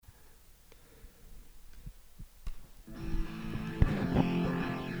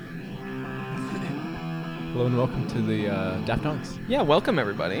Hello and welcome to the Daft Hunks. Yeah, welcome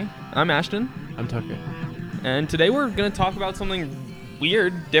everybody. I'm Ashton. I'm Tucker. And today we're going to talk about something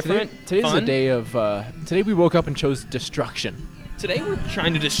weird, different, Today's fun. the day of, today we woke up and chose destruction. Today we're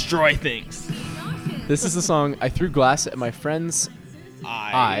trying to destroy things. This is the song, I threw glass at my friend's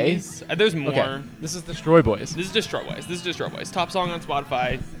eyes. There's more. Okay, this is Destroy Boys. This is Destroy Boys. Top song on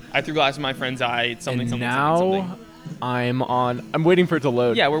Spotify. I threw glass at my friend's eye. It's something, And something, now something. I'm waiting for it to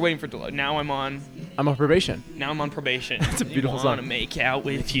load. Yeah, we're waiting for it to load. Now I'm on probation. probation. It's a beautiful I song. want to make out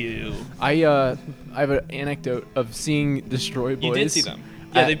with you. I have an anecdote of seeing Destroy Boys. You did see them.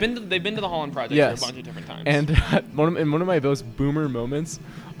 Yeah, they've been to the Holland Project Yes. for a bunch of different times. And in one of my most boomer moments,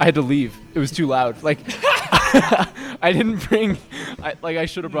 I had to leave. It was too loud. Like, I didn't bring. I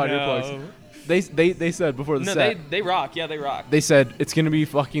should have brought earplugs. They said before the set. No, they rock. Yeah, they rock. They said it's gonna be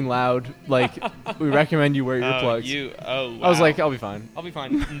fucking loud. Like, we recommend you wear earplugs. Wow. I was like, I'll be fine. I'll be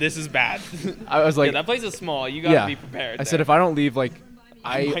fine. This is bad. I was like, yeah, that place is small. You gotta be prepared. I said if I don't leave, like,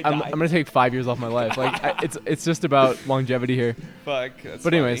 I'm gonna take 5 years off my life. Like, it's just about longevity here. Fuck. That's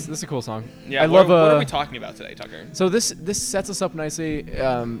But anyways, funny. this is a cool song. Yeah. I what love. are we talking about today, Tucker? So this sets us up nicely.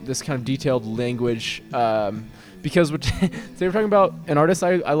 This kind of detailed language. Because today we're talking about an artist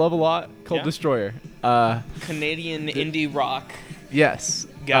I love a lot called Destroyer. Canadian indie rock Yes.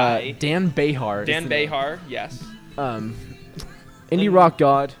 guy. Dan Behar. Dan Behar. Yes. Indie rock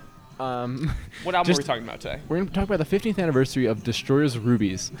god. What album are we talking about today? We're going to talk about the 15th anniversary of Destroyer's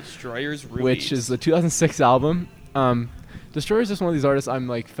Rubies. Destroyer's Rubies. Which is the 2006 album. Destroyer's just one of these artists I'm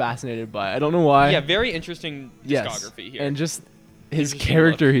like fascinated by. I don't know why. Yeah, very interesting discography here. And just his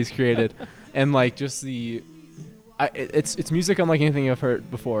character he's created. And like just the... it's music unlike anything I've heard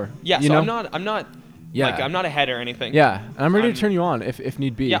before. Yeah, you so know? I'm not Yeah. like I'm not ahead or anything. Yeah, and I'm ready to turn you on if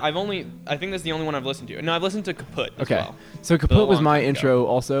need be. Yeah, I think that's the only one I've listened to. No, I've listened to Kaput as well. So Kaput was long my time intro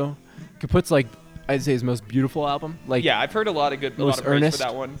also. Kaput's like, I'd say his most beautiful album. Like, yeah, I've heard a lot of praise earnest, for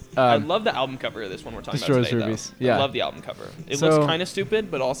that one. I love the album cover of this one we're talking Destroyer's about today, Rubies. though. Yeah. I love the album cover. It So- looks kind of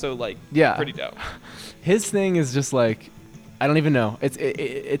stupid, but also like pretty dope. His thing is just like, I don't even know.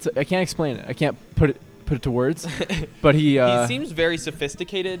 It's I can't explain it. I can't put it to words. But he seems very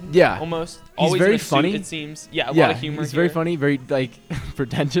sophisticated. Yeah. Almost. He's Always very in a suit, funny. it seems. Yeah, a lot of humor. He's here. very funny, very like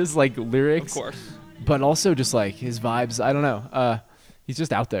pretentious, like lyrics. Of course. But also just like his vibes. I don't know. He's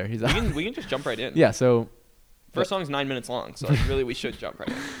just out there. He's We can just jump right in. Yeah. So First song's 9 minutes long, so like, really we should jump right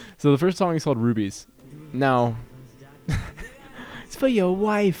in. So the first song is called Rubies. Now, it's for your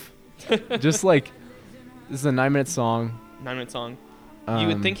wife. Just like, this is a 9-minute song. 9-minute song. You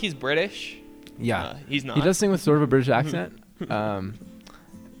would think he's British. Yeah. He's not. He does sing with sort of a British accent.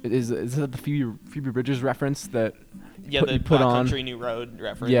 Is that the Phoebe Bridgers reference that Yeah, the put Black on? Country New Road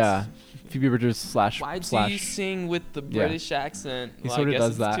reference. Yeah. Phoebe Bridgers slash. Why do you sing with the British accent? He Well, sort I of guess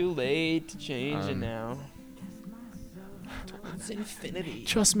does that. it's too late to change it now. Towards infinity.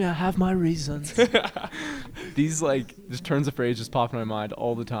 Trust me, I have my reasons. These like just turns of phrase just pop in my mind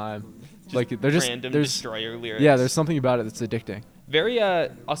all the time. Just like they're just random there's Destroyer lyrics. yeah, there's something about it that's addicting. Very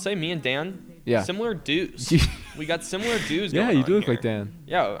I'll say me and Dan. Yeah. Similar dues. We got similar dues going Yeah, on you do look here. like Dan.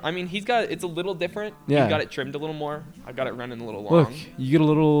 Yeah, I mean it's a little different. Yeah. He's got it trimmed a little more. I've got it running a little long. Look, you get a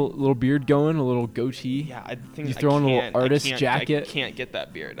little beard going, a little goatee. Yeah, I think You throw on a little can't- artist I can't, jacket. I can't get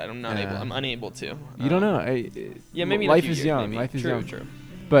that beard. I'm not Yeah. able. I'm unable to. You don't know. Yeah, maybe in a life few is years, young. maybe. Life is True, young. True.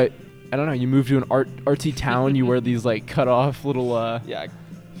 But I don't know. You move to an artsy town. You wear these like cut off little Yeah.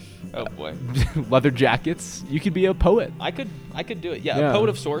 Oh boy. leather jackets. You could be a poet. I could do it. Yeah, Yeah. a poet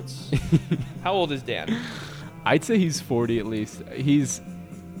of sorts. How old is Dan? I'd say he's 40 at least. This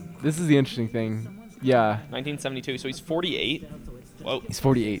is the interesting thing. Yeah. 1972. So he's 48. Whoa. He's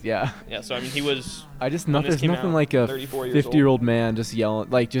 48. Yeah. Yeah. So I mean, he was. There's When this nothing came out, like a 34 years 50-year-old man just yelling,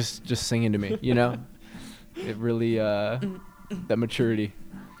 like just singing to me. You know. It really that maturity.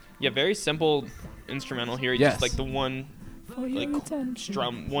 Yeah, very simple instrumental here. Yes. Just like the one, like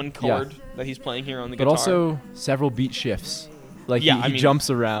strum, one Yeah. chord that he's playing here on the But guitar. also several beat shifts. Like Yeah, he I mean- jumps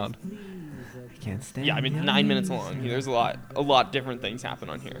around. I can't stand. Yeah, I mean, 9 minutes long. There's a lot different things happen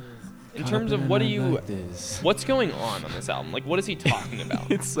on here. In terms of what's going on this album? Like, what is he talking about?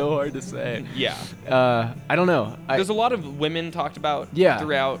 It's so hard to say. Yeah. I don't know. There's a lot of women talked about Yeah.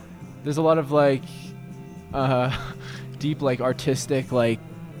 throughout. There's a lot of like deep like artistic like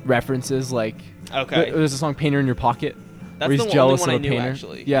references. Like Okay. there's a song "Painter in Your Pocket" That's where he's the only jealous one of I a knew, painter.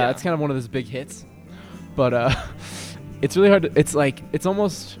 actually. Yeah, Yeah. that's kind of one of his big hits. But it's really hard. It's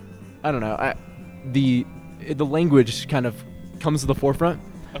almost I don't know. The language kind of comes to the forefront.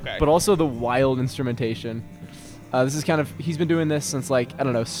 Okay. But also the wild instrumentation. This is kind of he's been doing this since like I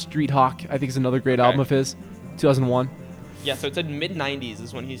don't know Street Hawk. I think is another great album of his, 2001. Yeah, so it said mid 90s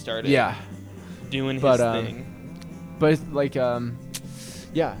is when he started. Yeah, doing his thing. But it's like,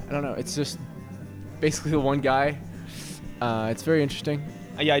 yeah, I don't know. It's just basically the one guy. It's very interesting.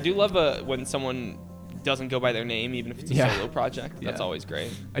 Yeah, I do love when someone doesn't go by their name, even if it's a solo project. That's always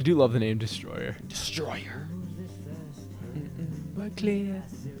great. I do love the name Destroyer. Destroyer. But clear.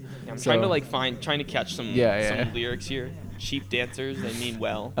 Yeah, I'm trying to catch some lyrics here. Cheap dancers, they mean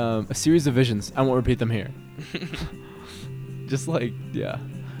well. A series of visions. I won't repeat them here. Just like, yeah.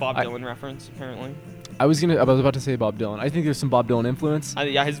 Bob Dylan reference, apparently. I was about to say Bob Dylan. I think there's some Bob Dylan influence.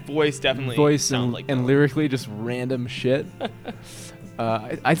 Yeah, his voice definitely sounds like Dylan. And lyrically just random shit.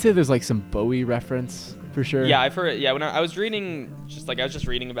 I'd say there's like some Bowie reference for sure. Yeah, I've heard it. Yeah, when I was reading, I was just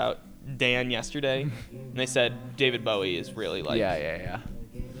reading about Dan yesterday, and they said David Bowie is really like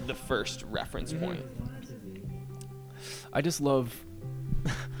the first reference point. I just love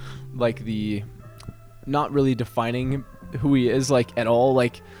like the not really defining who he is like at all,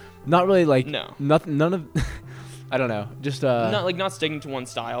 like not really like none of I don't know, just not sticking to one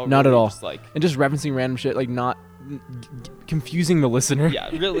style, not really, at all, just like, and just referencing random shit, like not confusing the listener. Yeah,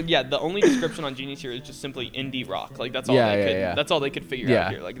 really. Yeah, the only description on Genius here is just simply indie rock. Like that's all that's all they could figure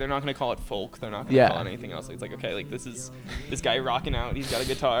out here. Like they're not gonna call it folk. They're not gonna call it anything else. It's like, okay, like this is this guy rocking out. He's got a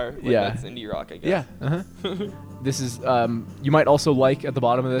guitar. Like, that's indie rock, I guess. Yeah. This is you might also like at the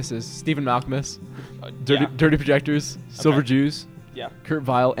bottom of this is Stephen Malkmus, Dirty Projectors, Silver Jews. Yeah. Kurt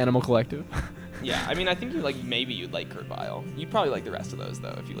Vile, Animal Collective. Yeah, I mean, I think maybe you'd like Kurt Vile. You'd probably like the rest of those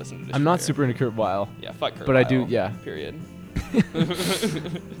though if you listen to this. I'm not super into Kurt Vile. Yeah, fuck Kurt Vile. But I do, Period.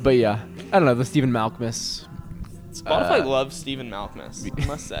 But yeah, I don't know, the Stephen Malkmus. Spotify loves Stephen Malkmus, I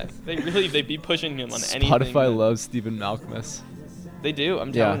must say. They be pushing him on anything. Spotify loves Stephen Malkmus. They do,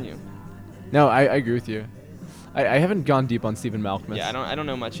 I'm telling you. No, I agree with you. I haven't gone deep on Stephen Malkmus. Yeah, I don't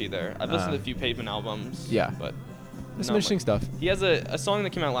know much either. I've listened to a few Pavement albums. Yeah. But there's some interesting stuff. He has a song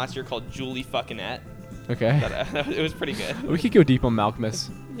that came out last year called Julie Fucking-et. Okay. It was pretty good. We could go deep on Malkmus.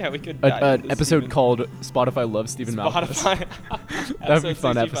 Yeah, we could. An episode called Spotify Loves Stephen Malkmus. That'd be a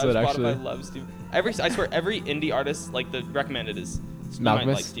fun episode, actually. Spotify loves Stephen. I swear, every indie artist, like the recommended is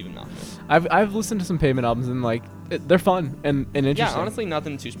Malkmus. like Stephen Malkmus. I've listened to some Pavement albums and like they're fun and interesting. Yeah, honestly,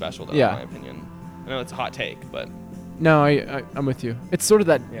 nothing too special though, in my opinion. I know it's a hot take, but. No, I'm with you. It's sort of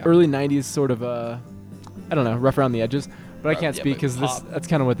that early '90s sort of I don't know, rough around the edges. But I can't speak because that's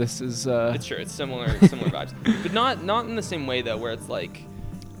kind of what this is. It's true. It's similar vibes, but not in the same way though, where it's like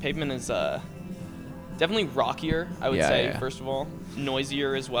Pavement is definitely rockier. I would say first of all,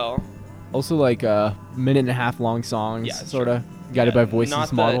 noisier as well. Also like minute and a half long songs, sort of guided by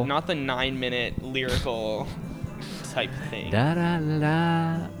voices model. Not the 9-minute lyrical type thing. Da, da, da,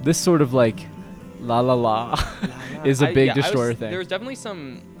 da. This sort of like la la la is a big Destroyer thing. There was definitely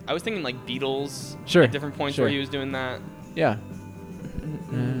some. I was thinking like Beatles. Sure. At different points where he was doing that. Yeah.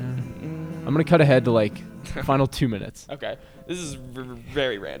 I'm gonna cut ahead to like final 2 minutes. Okay. This is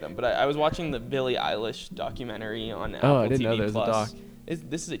very random, but I was watching the Billie Eilish documentary on Apple TV+. Oh, I didn't know there was a doc.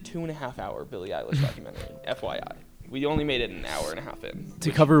 This is a 2.5-hour Billie Eilish documentary. FYI. We only made it an hour and a half in.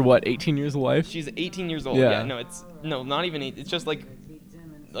 To cover what, 18 years of life? She's 18 years old. Yeah. No, not even 8. It's just like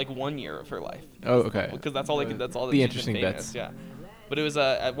 1 year of her life. Oh, okay. Because that's all they could. That's all. The interesting bits. Yeah. But it was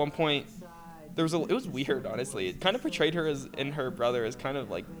it one point. It was weird, honestly. It kind of portrayed her and her brother as kind of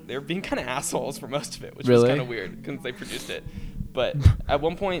like they were being kind of assholes for most of it, which was kind of weird because they produced it. But at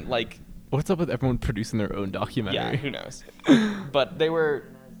one point, like, what's up with everyone producing their own documentary? Yeah, who knows? But they were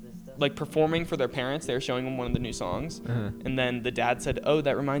like performing for their parents. They were showing them one of the new songs, and then the dad said, "Oh,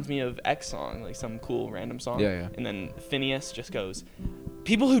 that reminds me of X song, like some cool random song." Yeah. And then Phineas just goes,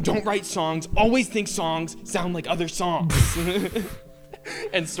 "People who don't write songs always think songs sound like other songs."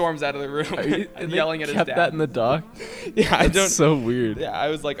 And storms out of the room, yelling at his dad. Kept that in the doc. Yeah, It's so weird. Yeah, I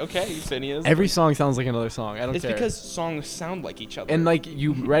was like, okay, Phineas. Every song sounds like another song. I don't care. It's because songs sound like each other. And like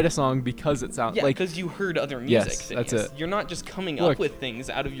you write a song because it sounds like. Because you heard other music. Yes, Phineas. that's it. You're not just coming up with things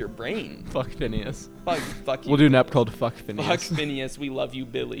out of your brain. Fuck Phineas. Fuck you. We'll do an app called Fuck Phineas. Fuck Phineas. We love you,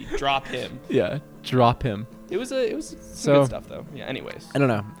 Billy. Drop him. Yeah, drop him. It was some good stuff though. Yeah. Anyways. I don't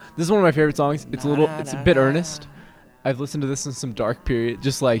know. This is one of my favorite songs. It's it's a bit earnest. I've listened to this in some dark period.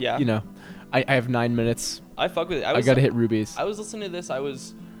 Just like I have 9 minutes. I fuck with it. I gotta hit Rubies. I was listening to this. I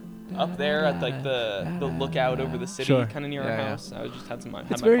up there at like the lookout over the city, kind of near our house. I just had my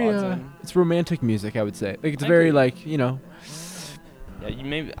it's very pods in. It's romantic music, I would say. Like it's very like Yeah,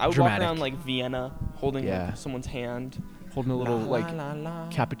 I would walk around like Vienna, holding someone's hand, holding a little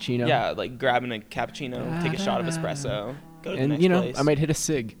cappuccino. Yeah, like grabbing a cappuccino, take a shot of espresso, go to the next place. I might hit a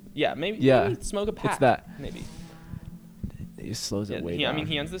cig. Yeah, maybe smoke a pack. It's that. Maybe. He slows it way down. I mean,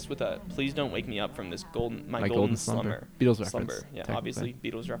 he ends this with a "Please don't wake me up from this golden slumber." Beatles slumber. reference. Yeah, obviously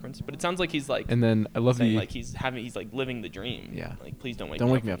Beatles reference. But it sounds like he's like. And then I love saying, like he's like living the dream. Yeah. Like, please don't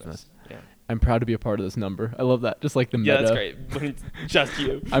wake me up from this. Yeah. I'm proud to be a part of this number. I love that. Just like the meta. Yeah, that's great. When it's just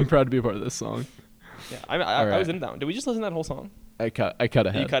you. I'm proud to be a part of this song. Yeah, I was into that one. Did we just listen to that whole song? I cut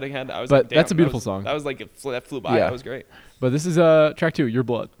ahead. You cut ahead. I was. But like, that's a beautiful song. That was like that flew by. Yeah. That was great. But this is track 2, Your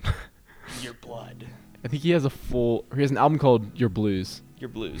Blood. Your Blood. I think he has an album called Your Blues. Your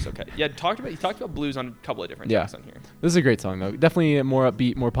Blues, okay. Yeah, he talked about blues on a couple of different tracks on here. This is a great song though. Definitely more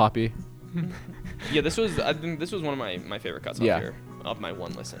upbeat, more poppy. Yeah, I think this was one of my favorite cuts off here of my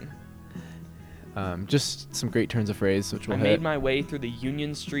one listen. Just some great turns of phrase, which we'll hit. Made my way through the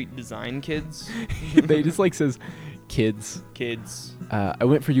Union Street design kids. They just like says kids. I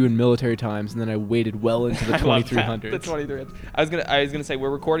went for you in military times, and then I waited well into the 2300s. The 2300s. I was gonna say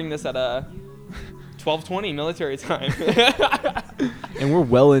we're recording this at 12:20 military time. And we're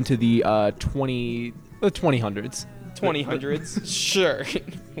well into the 2000s. 2000s? Sure.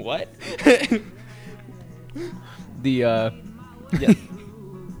 What? The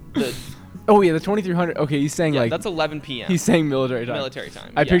the 2300. Okay, he's saying like that's 11 p.m. He's saying military time. Military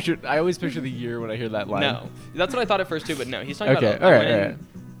time. I always picture the year when I hear that line. No, that's what I thought at first too, but no, he's talking about. All right.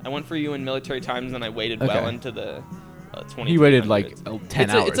 I went for you in military times, and I waited well into the 20. He waited like 10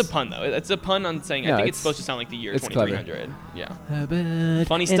 hours. It's a pun though. It's a pun on saying. I think it's supposed to sound like the year 2300. Clever. Yeah.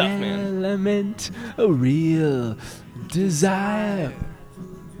 Funny stuff, man. Element, a real desire.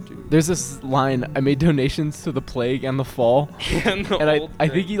 There's this line, I made donations to the plague and the fall. And I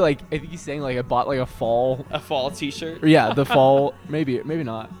think he's saying like I bought like a fall t-shirt. Yeah, the fall maybe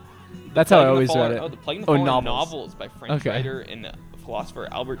not. That's how I always read it. Oh, the Plague and the Fall novels by French writer and philosopher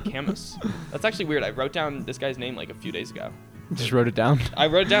Albert Camus. That's actually weird. I wrote down this guy's name like a few days ago. Just wrote it down? I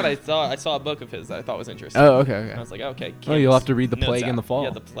wrote it down. I saw a book of his that I thought was interesting. Oh, okay. And I was like, okay. Camus, you'll have to read The Plague and the Fall. Yeah,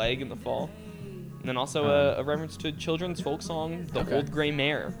 The Plague and the Fall. And then also a reference to children's folk song, The Old Gray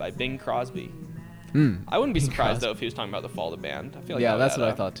Mare by Bing Crosby. I wouldn't be surprised, though, if he was talking about the Fall of the band. I feel like that's what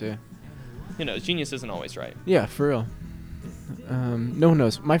I thought, too. Genius isn't always right. Yeah, for real. No one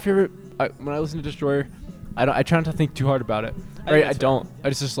knows. My favorite, when I listen to Destroyer, I try not to think too hard about it. I don't.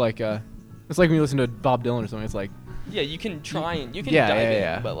 It's just like, it's like when you listen to Bob Dylan or something. It's like, yeah, you can try and you can dive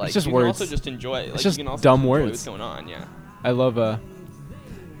in, but like it's just you words. can also just enjoy it. Like, it's just you can also dumb enjoy words. What's going on? Yeah. I love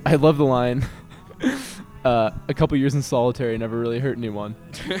the line. A couple years in solitary never really hurt anyone.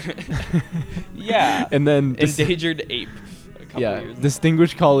 Yeah. And then endangered ape. Years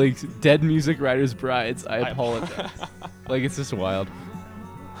distinguished colleagues, dead music writers' brides. I apologize. Like it's just wild.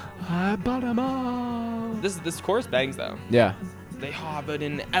 I bought 'em all. This chorus bangs though. Yeah. They harbored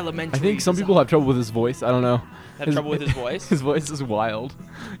in elementary. I think some people have trouble with his voice. I don't know. Have trouble with his voice? His voice is wild.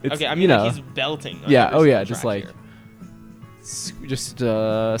 It's, okay, I mean like he's belting. Just like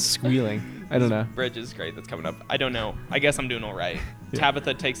squealing. I don't know. Bridge is great. That's coming up. I don't know. I guess I'm doing all right. Yeah.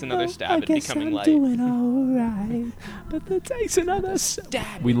 Tabitha takes another stab at becoming light. Doing all right. But takes another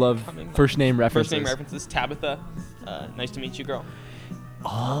stab. We love first name references. First name references. Tabitha. Nice to meet you, girl.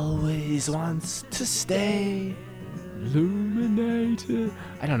 Always wants to stay illuminated.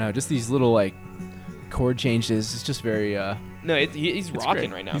 I don't know. Just these little like chord changes. It's just very. No, he's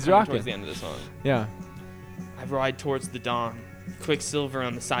rocking right now. He's rocking towards the end of the song. Yeah. I ride towards the dawn. Quicksilver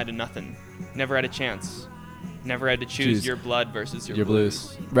on the side of nothing. Never had a chance. Never had to choose your blood versus your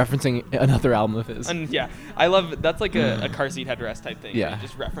blues. Referencing another album of his. And yeah, I love that's like a car seat headrest type thing. Yeah. You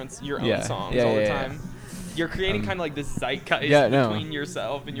just reference your own songs all the time. You're creating kind of like this zeitgeist between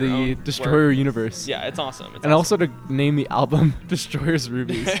yourself and your own the Destroyer work. Universe. Yeah, it's awesome. And also to name the album Destroyer's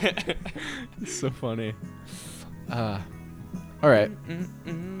Rubies. It's so funny. All right.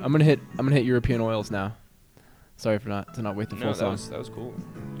 I'm gonna hit European Oils now. Sorry for not wait the full song. That was cool.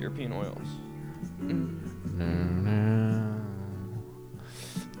 European Oils.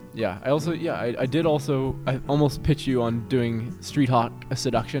 Yeah, I almost pitched you on doing Street Hawk A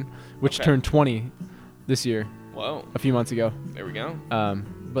Seduction, which turned 20 this year. Whoa. A few months ago. There we go.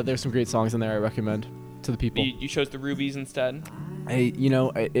 But there's some great songs in there I recommend to the people. You chose the Rubies instead?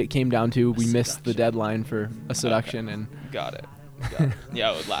 It came down to we missed the deadline for A Seduction and Got it.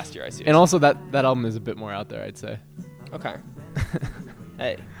 Yeah, last year I see. And also that album is a bit more out there, I'd say. Okay.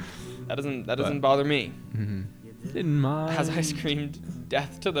 Hey, that doesn't bother me. Mm-hmm. Didn't mind. As I screamed,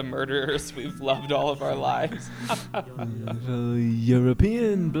 "Death to the murderers we've loved all of our lives."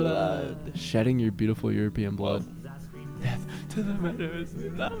 European blood, shedding your beautiful European blood. Death to the murderers we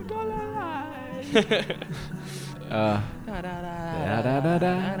loved all our lives.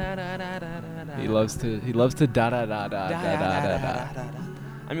 He loves to da da da da da da da da.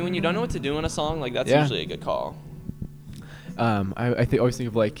 I mean, when you don't know what to do in a song, like that's usually a good call. always think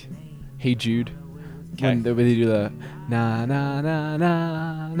of like Hey Jude. Okay. When they do the na na na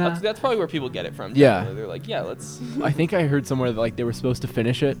na na. That's probably where people get it from. Yeah. They're like, yeah, let's. I think I heard somewhere that like they were supposed to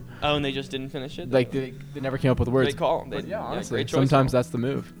finish it. Oh, and they just didn't finish it. Like they never came up with words. Great call. Honestly, great choice. Sometimes that's the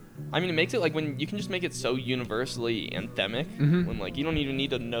move. I mean, it makes it like when you can just make it so universally anthemic when like you don't even need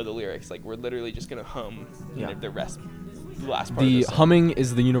to know the lyrics. Like we're literally just gonna hum. Yeah. The last part. The of the humming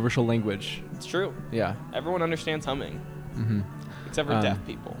is the universal language. It's true. Yeah. Everyone understands humming. Except for deaf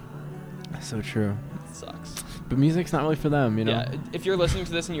people. So true. It sucks. But music's not really for them, you know? Yeah, if you're listening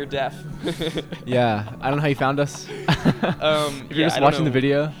to this and you're deaf. Yeah, I don't know how you found us. If you're just watching the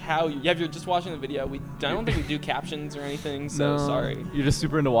video. If you're just watching the video, I don't think we do captions or anything, so sorry. You're just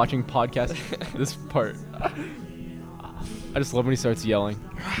super into watching podcasts. This part. I just love when he starts yelling.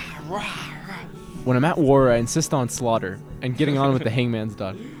 When I'm at war, I insist on slaughter and getting on with the hangman's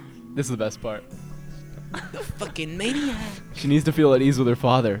done. This is the best part. The fucking maniac. She needs to feel at ease with her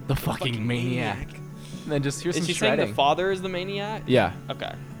father. The fucking maniac. And then just hear some shredding. Is she shredding. saying the father is the maniac? Yeah.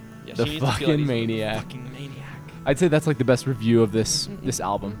 Okay. Yeah, the fucking maniac. I'd say that's like the best review of this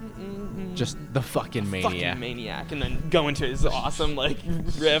album. Just the fucking maniac. Fucking maniac. And then go into his awesome like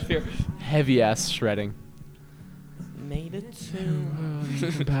riff here. Heavy ass shredding. Made it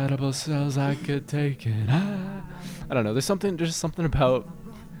to compatible cells I could take it. I don't know. There's something about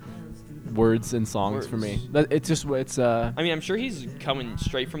words and songs for me. It's I mean, I'm sure he's coming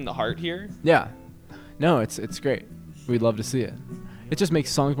straight from the heart here. Yeah. No, it's great. We'd love to see it. It just makes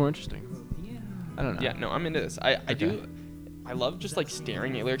songs more interesting. I don't know. Yeah, no, I'm into this. I love just like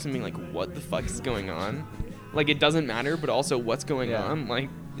staring at lyrics and being like, what the fuck is going on? Like it doesn't matter, but also what's going on? Like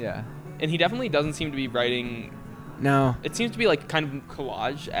yeah. And he definitely doesn't seem to be writing. No. It seems to be like kind of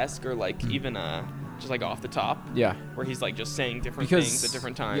collage-esque or like even just like off the top. Yeah. Where he's like just saying different things at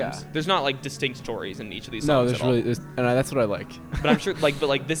different times. Yeah. There's not like distinct stories in each of these songs. No, there's and that's what I like. But I'm sure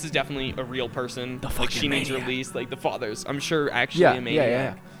but this is definitely a real person. The like she needs released, like the father's I'm sure actually a maniac.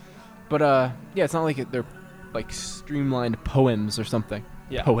 Yeah. But it's not like they're like streamlined poems or something.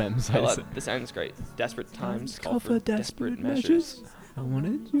 Yeah. Poems. This ends great. Desperate times call for desperate measures. I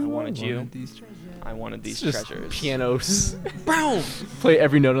wanted you. I wanted these treasures. Pianos. Boom! Play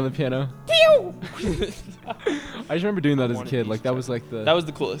every note on the piano. Pew! I just remember doing that as a kid. Like that was like that was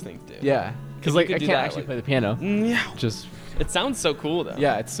the coolest thing to do. Yeah. Because like I can't actually play the piano. Just. It sounds so cool though.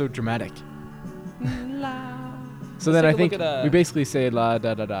 Yeah, it's so dramatic. So then I think we basically say la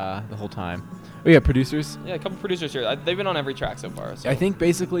da da da the whole time. Oh yeah, producers. Yeah, a couple producers here. They've been on every track so far. So. I think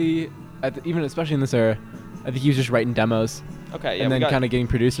basically, even especially in this era, I think he was just writing demos. Okay, yeah. And then kind of getting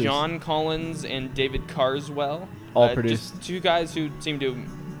producers. John Collins and David Carswell. All produced. Just two guys who seem to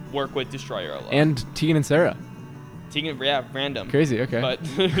work with Destroyer a lot. And Tegan and Sarah. Tegan, yeah, random. Crazy, okay. But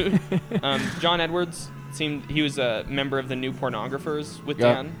John Edwards he was a member of the New Pornographers with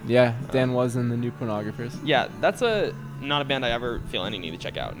Dan. Yeah, Dan was in the New Pornographers. Yeah, that's not a band I ever feel any need to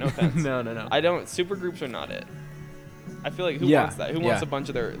check out. No offense. No. Supergroups are not it. I feel like who wants that? Who wants a bunch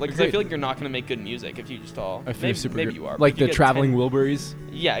of their like? Cause I feel like you're not gonna make good music if you just all. Maybe you are. Like the Traveling Wilburys.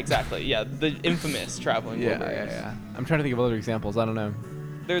 Yeah, exactly. Yeah, the infamous Traveling Wilburys. Yeah. I'm trying to think of other examples. I don't know.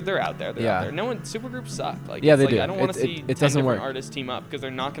 They're out there. They're out there. No one supergroups suck. Like they do. I don't want to see 10 different artists team up because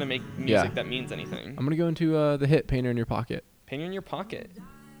they're not gonna make music that means anything. I'm gonna go into the hit "Painter in Your Pocket." Painter in Your Pocket.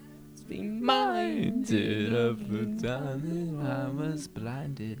 Be minded of the time that I was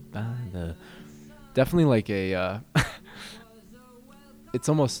blinded by the. Definitely like a. It's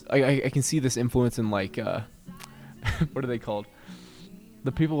almost I can see this influence in like what are they called?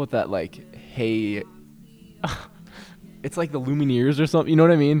 The people with that like hey. It's like the Lumineers or something. You know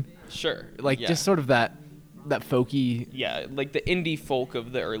what I mean? Sure. Like just sort of that folky. Yeah, like the indie folk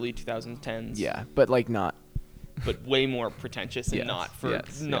of the early 2010s. Yeah, but like not. But way more pretentious and not for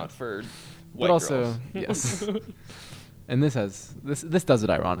white but also girls. Yes. And this does it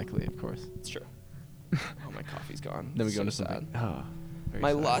ironically, of course. It's true. Oh, my coffee's gone. Then we go into something. Oh,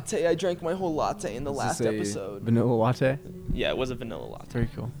 my sad. Latte. I drank my whole latte in the last episode. Vanilla latte? Yeah, it was a vanilla latte. Very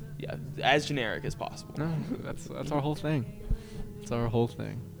cool. Yeah, as generic as possible. No, that's our whole thing. It's our whole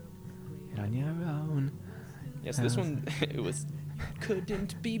thing. On your own. Yes, this one it was.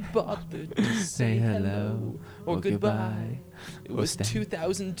 Couldn't be bothered to say hello or goodbye. It was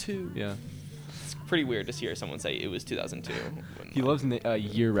 2002. Yeah. It's pretty weird to hear someone say it was 2002. He loves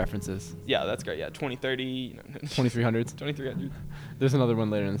year references. Yeah, that's great. Yeah, 2030. 2300s. 2300. There's another one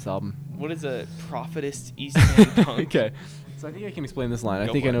later in this album. What is a prophetess Eastman punk? Okay. So I think I can explain this line.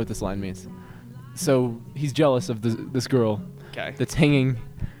 I think I know what this line means. So he's jealous of this girl that's hanging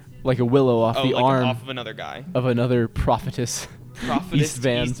like a willow off the arm off of another guy. Of another prophetess. Prophetess East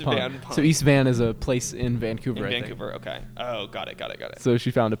Van Pond. So East Van is a place in Vancouver. In Vancouver, okay. Oh, got it. So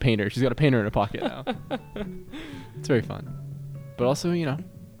she found a painter. She's got a painter in her pocket now. It's very fun, but also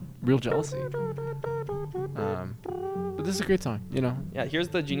real jealousy. But this is a great song. Yeah. Here's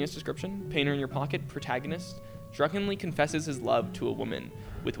the Genius description: painter in your pocket, protagonist drunkenly confesses his love to a woman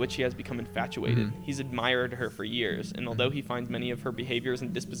with which he has become infatuated. Mm-hmm. He's admired her for years, and although he finds many of her behaviors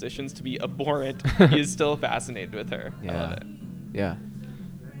and dispositions to be abhorrent, he is still fascinated with her. Yeah. I love it. Yeah.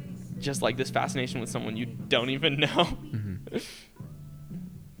 Just like this fascination with someone you don't even know. Mm-hmm.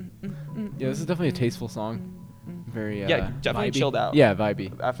 Yeah, this is definitely a tasteful song. Very definitely vibey. Chilled out. Yeah,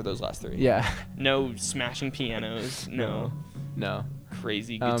 vibey. After those last three. Yeah. No smashing pianos. No.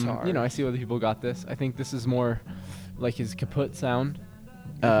 Crazy guitar. I see other people got this. I think this is more like his kaput sound.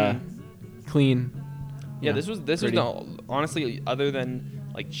 Clean. Yeah, this was the honestly, other than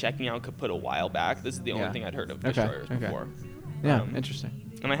like checking out kaput a while back, this is the only thing I'd heard of Destroyers before. Yeah,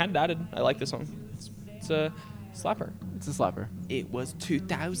 interesting. And I had it added. I like this song. It's a slapper. It's a slapper. It was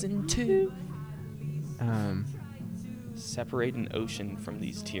 2002. Separate an ocean from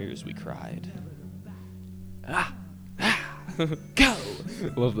these tears we cried. Go!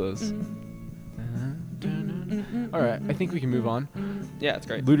 Love those. All right, I think we can move on. Yeah, it's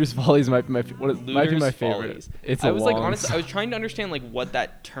great. Looters Follies might be my favorite. It's I was like, honestly, I was trying to understand like what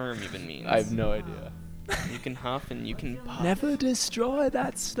that term even means. I have no idea. You can huff and you can puff. Never destroy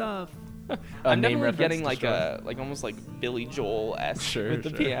that stuff. I'm never getting like almost like Billy Joel-esque with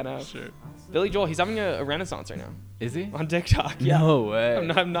the piano. Sure. Billy Joel, he's having a renaissance right now. Is he? On TikTok. Yeah. No way.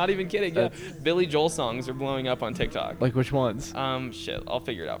 I'm not even kidding. Yeah. Billy Joel songs are blowing up on TikTok. Like which ones? Shit. I'll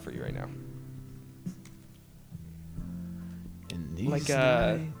figure it out for you right now. In these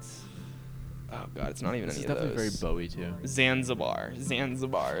nights. Oh god, it's not even any of those. It's definitely very Bowie too. Zanzibar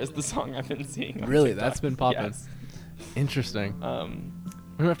is the song I've been seeing. Really? TikTok. That's been popping. Yes. Interesting.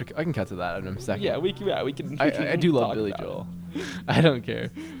 I can cut to that in a second. Yeah, we can. I do love Billy Joel. I don't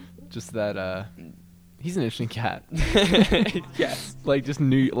care. Just that he's an interesting cat. Yes. Like just I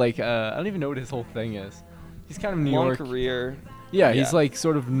don't even know what his whole thing is. He's kind of New Long York career. Yeah, he's like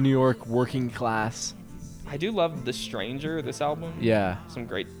sort of New York working class. I do love The Stranger, this album. Yeah. Some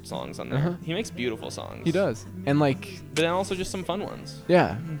great songs on there. Uh-huh. He makes beautiful songs. He does. And but then also just some fun ones.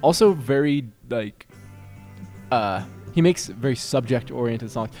 Yeah. Also very he makes very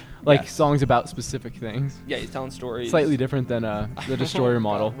subject-oriented songs, songs about specific things. Yeah, he's telling stories. Slightly different than the Destroyer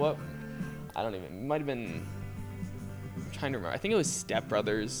model. What? I don't even. It might have been. I'm trying to remember. I think it was Step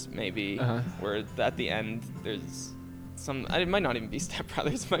Brothers, maybe, where at the end there's some. It might not even be Step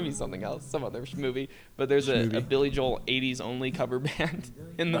Brothers. It might be something else, some other movie. But there's a Billy Joel 80s only cover band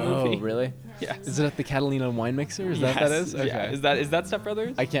in the movie. Oh, really? Yes. Is it at the Catalina Wine Mixer? Is that what that is? Okay. Yeah. Is that Step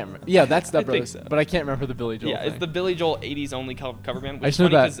Brothers? I can't remember. Yeah, that's Step Brothers. Think so. But I can't remember the Billy Joel thing. It's the Billy Joel 80s only cover band. Which I just know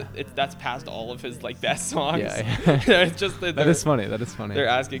funny that. That's past all of his best songs. Yeah. It's just that is funny. That is funny. They're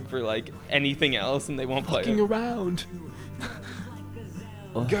asking for anything else and they won't play it. Around.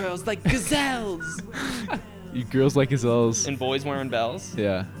 Girls like gazelles. You girls like gazelles. And boys wearing bells.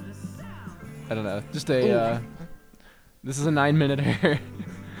 Yeah. I don't know. Just a. This is a 9-minute.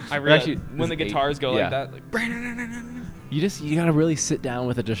 I really when the guitars go like that. You gotta really sit down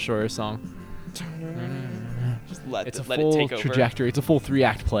with a Destroyer song. Just let it take over. It's a full trajectory. It's a full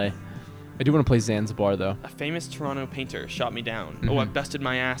 3-act play. I do want to play Zanzibar though. A famous Toronto painter shot me down. Mm-hmm. Oh, I've busted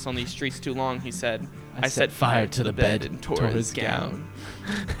my ass on these streets too long, he said. I set fire to the bed and tore his gown.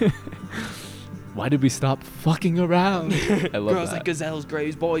 Why did we stop fucking around? I love Girls that. like gazelles,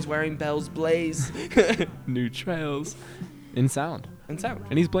 grays, boys wearing bells blaze. New trails. In sound.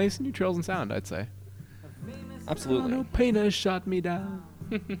 And he's blazing new trails in sound, I'd say. Absolutely. No painter shot me down.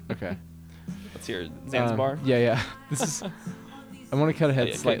 Okay. Let's hear Zanzibar. Yeah. This is. I want to cut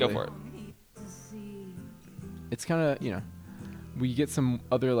ahead slightly. Go for it. It's kind of, we get some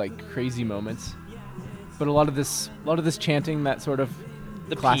other crazy moments, but a lot of this chanting, that sort of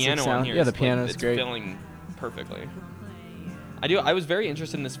the classic piano sound. On here the piano is great. It's filling perfectly. I was very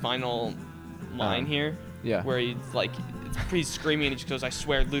interested in this final line here. Yeah. Where he's screaming and he just goes, "I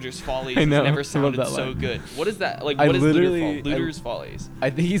swear, Looters Follies has never sounded so good." What is that? What is Looters Follies? I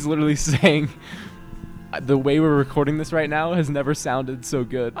think he's literally saying, the way we're recording this right now has never sounded so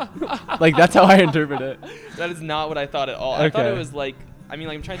good. That's how I interpret it. That is not what I thought at all. Okay. I thought it was I mean,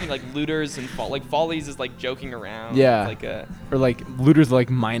 like I'm trying to think like looters and follies is like joking around. Yeah. Like or like looters are like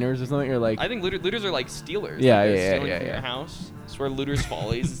miners or something, or like. I think looters are like stealers. Yeah, like stealing from your house. I swear, looters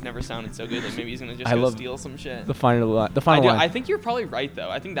follies has never sounded so good. Like maybe he's gonna just steal some shit. The final line. I think you're probably right though.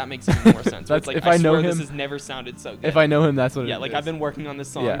 I think that makes even more sense. That's like, if I know him. This has never sounded so good. If I know him, that's what. Yeah, like I've been working on this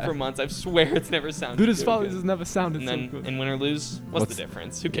song for months. I swear it's never sounded. Looters follies has never sounded so good. And win or lose, what's the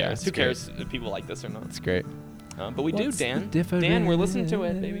difference? Who cares? Who cares if people like this or not? It's great. But we do, Dan. Dan, we're listening to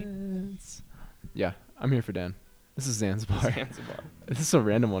it, baby. Yeah, I'm here for Dan. This is Zanzibar. This is a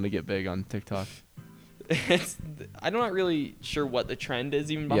random one to get big on TikTok. I'm not really sure what the trend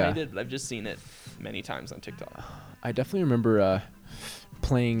is even behind it, but I've just seen it many times on TikTok. I definitely remember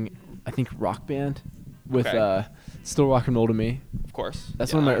playing, I think, Rock Band with Still Rock and Roll to Me. Of course.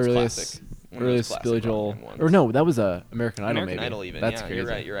 That's one of my earliest Billy Joel. Or no, that was American Idol. American Idol even. That's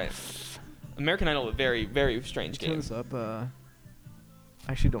crazy. You're right. American Idol, a very, very strange game. Turn this up. I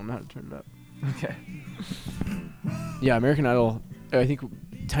actually don't know how to turn it up. Okay. Yeah, American Idol. I think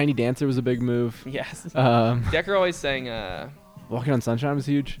Tiny Dancer was a big move. Yes. Decker always sang. Walking on Sunshine was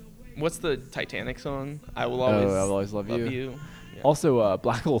huge. What's the Titanic song? I will always love you. Yeah. Also,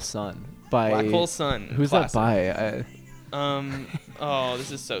 Black Hole Sun by. Black Hole Sun. Who's classic. that by? Oh,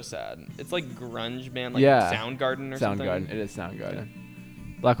 this is so sad. It's like grunge band, like Soundgarden or something. Soundgarden. It is Soundgarden.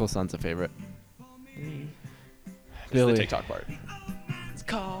 Yeah. Black Hole Sun's a favorite. Billy. The TikTok part. It's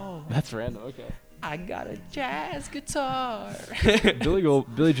called. That's random. Okay. I got a jazz guitar.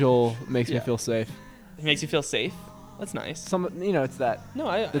 Billy Joel makes me feel safe. It makes you feel safe. That's nice. It's that. No,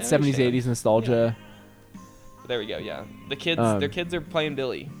 that 70s, 80s nostalgia. Yeah. There we go. Yeah, the kids. Their kids are playing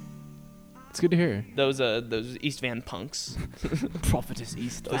Billy. It's good to hear. Those East Van punks. Prophetess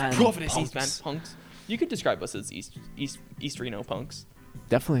East Van. East Van punks. You could describe us as East Reno punks.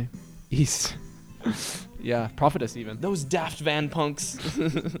 Definitely, East. Yeah, Prophetess even. Those daft Van punks.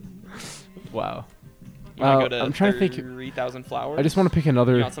 Wow. You want to go to I'm trying to think. 3,000 Flowers? I just want to pick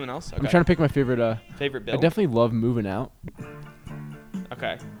another. You want something else? Okay. I'm trying to pick my favorite. Favorite Bill? I definitely love Moving Out.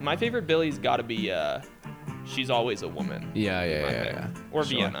 Okay. My favorite Billy's got to be She's Always a Woman. Yeah. Or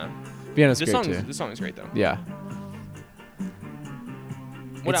sure. Vienna. Vienna's great too. This song is great though. Yeah.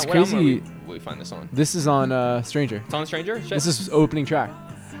 It's crazy. Will we find this on? This is on Stranger. It's on Stranger? Shit. This is opening track.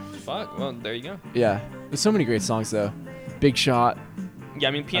 Fuck. Well, there you go. Yeah. There's so many great songs though. Big Shot. Yeah,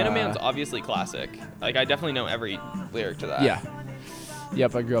 I mean, Piano Man's obviously classic. Like, I definitely know every lyric to that. Yeah.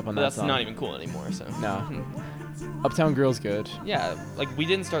 Yep, I grew up on that song. That's not even cool anymore, so. No. Uptown Girl's good. Yeah, like, We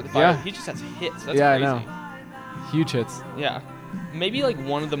Didn't Start the Fire. Yeah. He just has hits. That's crazy. I know. Huge hits. Yeah. Maybe, like,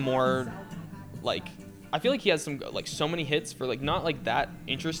 one of the more, like, I feel like he has some, like, so many hits for, like, not, like, that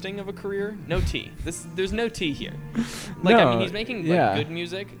interesting of a career. No tea. There's no tea here. Like, I mean, he's making, like, good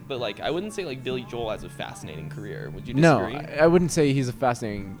music, but, like, I wouldn't say, like, Billy Joel has a fascinating career. Would you disagree? No, I wouldn't say he's a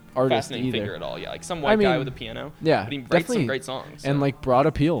fascing artist either. Figure at all, yeah. Like, some white guy with a piano. Yeah, but he writes some great songs. So. And, like, broad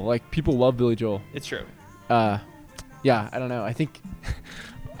appeal. Like, people love Billy Joel. It's true. Yeah, I don't know. I think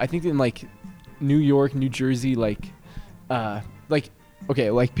in, like, New York, New Jersey, like,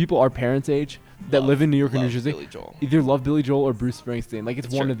 okay, like, people our parents' age that live in New York or New Jersey either love Billy Joel or Bruce Springsteen. Like,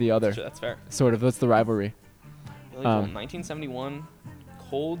 it's one or the other. That's fair. Sort of. That's the rivalry. Billy Joel, 1971,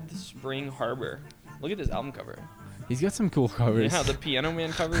 Cold Spring Harbor. Look at this album cover. He's got some cool covers. Yeah, the Piano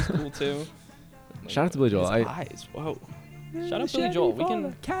Man cover is cool too. Like, shout out to Billy Joel. Eyes. Whoa. Shout out Billy Joel. We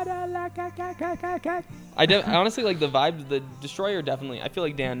can. I honestly like the vibe. The Destroyer definitely. I feel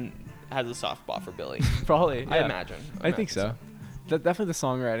like Dan has a soft spot for Billy. Probably. Yeah. I imagine. I think so. Definitely the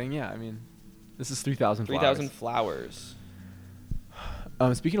songwriting. Yeah, I mean. This is 3,000 Flowers. 3,000 Flowers.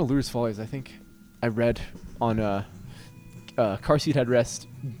 Speaking of Looters Follies, I think I read on Car Seat Headrest,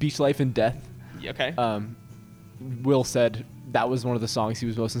 Beach Life and Death. Okay. Will said that was one of the songs he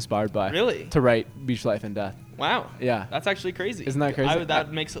was most inspired by. Really? To write Beach Life and Death. Wow. Yeah. That's actually crazy. Isn't that crazy?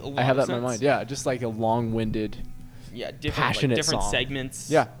 That makes a lot of sense. I have that in my mind. Yeah, just like a long-winded, passionate different song.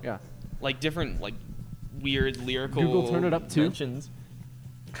 Segments. Yeah. Like different, like weird lyrical. Google, turn it up too. Mentions.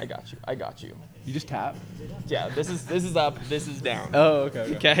 I got you. You just tap? Yeah, this is up, this is down. Oh,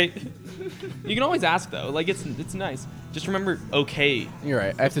 okay. You can always ask though. Like it's nice. Just remember okay. You're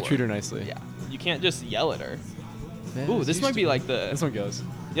right. I have to treat her nicely. Yeah. You can't just yell at her. Ooh, this might be like the This one goes.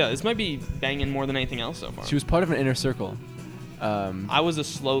 Yeah, this might be banging more than anything else so far. She was part of an inner circle. I was a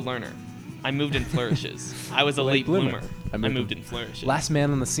slow learner. I moved in flourishes. I was a late bloomer. I moved in flourishes. Last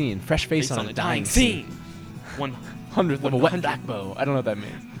man on the scene. Fresh face on a dying scene. 100th of a wet black bow. I don't know what that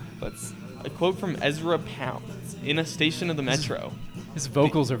means. That's a quote from Ezra Pounds in a station of the metro. His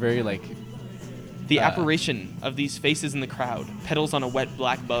vocals are very like... The apparition of these faces in the crowd, petals on a wet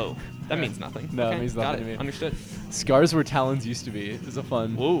black bow. That means nothing. No, okay, it means nothing to me. Understood. Scars where talons used to be is a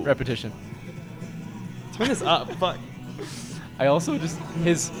fun repetition. Turn this up. Fuck. I also just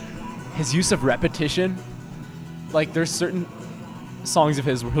his use of repetition. Like there's certain songs of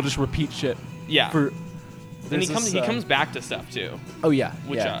his where he'll just repeat shit. Yeah. And he comes back to stuff too. Oh yeah.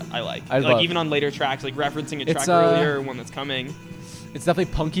 Which yeah. I like. I like even on later tracks, like referencing a track earlier, one that's coming. It's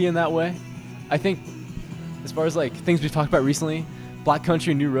definitely punky in that way. I think as far as like things we've talked about recently, Black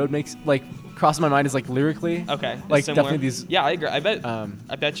Country New Road makes like cross my mind is like lyrically. Okay. Like similar. definitely these. Yeah, I agree. I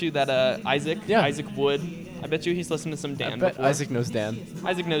bet you that Isaac Wood. I bet you he's listened to some Dan. I bet before. Isaac knows Dan.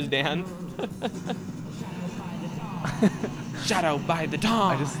 Isaac knows Dan. Shadow by the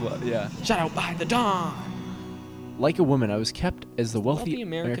dawn. I just love, yeah. Shadow by the dawn. Like a woman, I was kept as the wealthy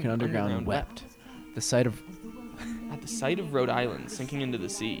American Underground wept. At the sight of Rhode Island sinking into the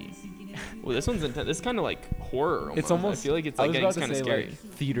sea. Well, this one's intense. This is kind of like horror. Almost. It's almost. I feel like it's like getting kind of scary. Like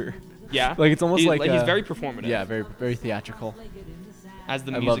theater. Yeah. Like it's almost like he's very performative. Yeah, very very theatritrical. As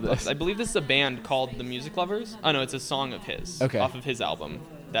the Music Lovers. I believe this is a band called the Music Lovers. Oh no, it's a song of his. Okay. Off of his album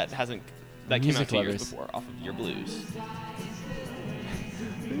that came out 2 years before, off of Your Blues.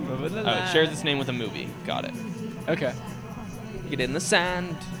 It shares its name with a movie. Got it. Okay. Get in the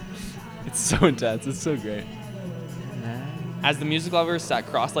sand. It's so intense. It's so great. As the Music Lovers sat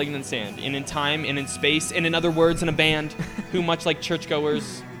cross-legged in sand, and in time, and in space, and in other words, in a band, who much like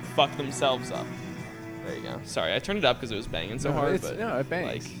churchgoers, fuck themselves up. There you go. Sorry, I turned it up because it was banging so hard, but it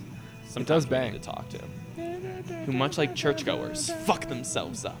bangs. Like, sometimes we need to talk to. Who much like churchgoers, fuck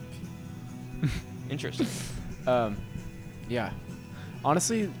themselves up. Interesting. Yeah.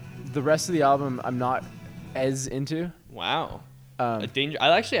 Honestly, the rest of the album I'm not as into. Wow. I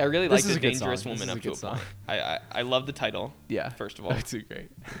really like The Dangerous Woman up to a point. I love the title. Yeah. First of all. That's great.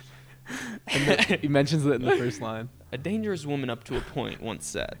 And he mentions it in the first line. A dangerous woman up to a point once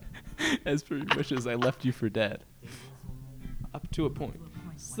said. As per your wishes, I left you for dead. Up to a point.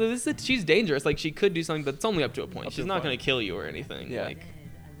 So she's dangerous. Like she could do something, but it's only up to a point. She's not going to kill you or anything. Yeah. Like,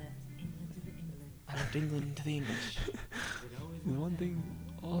 I left England into the English. One thing,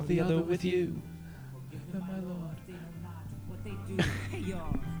 all the other with you. My Lord.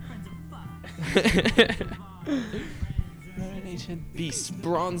 Beast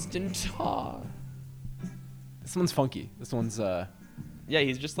bronzed in tar. This one's funky. This one's yeah,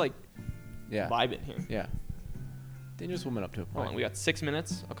 he's just like vibing here. Yeah. Dangerous woman up to a point. Hold on, we got 6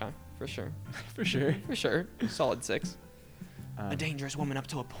 minutes. Okay, for sure. For sure. For sure. Solid 6. A dangerous woman up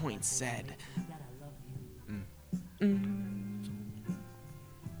to a point said.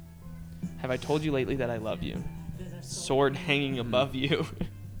 Have I told you lately that I love you? Sword hanging above you.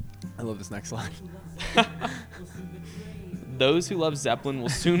 I love this next line. Those who love Zeppelin will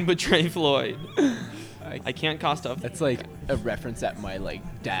soon betray Floyd. I can't cost up. That's like a reference at my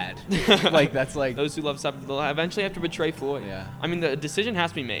dad. Like that's like those who love Zeppelin will eventually have to betray Floyd. Yeah. I mean the decision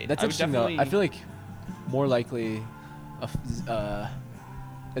has to be made. That's interesting though. I feel like more likely a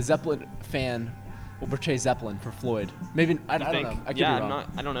Zeppelin fan will betray Zeppelin for Floyd. Maybe I don't know. I could be wrong.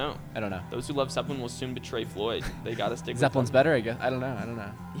 I don't know. I don't know. Those who love Zeppelin will soon betray Floyd. They gotta stick. Zeppelin's with better, I guess. I don't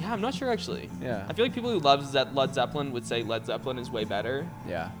know. Yeah, I'm not sure actually. Yeah. I feel like people who love Led Zeppelin would say Led Zeppelin is way better.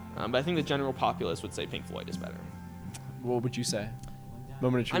 Yeah. But I think the general populace would say Pink Floyd is better. What would you say?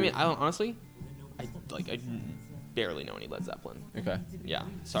 Moment of truth. I mean, honestly, I barely know any Led Zeppelin. Okay. Yeah.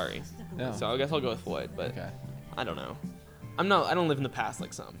 Sorry. Yeah. So I guess I'll go with Floyd, but I don't know. I don't live in the past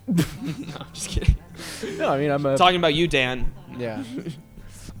like some. No, I'm just kidding. No, I mean I'm talking about you, Dan. Yeah.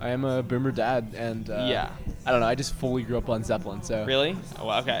 I am a boomer dad, and I don't know. I just fully grew up on Zeppelin, so. Really? Oh,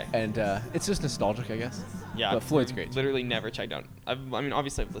 well, okay. And it's just nostalgic, I guess. Yeah. But Floyd's great. Literally never checked out. I mean,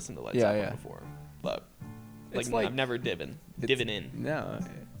 obviously I've listened to Led Zeppelin before, but I've never divin in. No,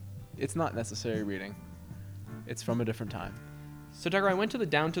 it's not necessary reading. It's from a different time. So Tucker, I went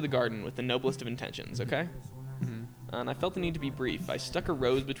down to the garden with the noblest of intentions. Okay. Mm-hmm. And I felt the need to be brief. I stuck a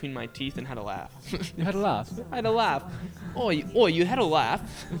rose between my teeth and had a laugh. You had a laugh? I had a laugh. Oh, you had a laugh.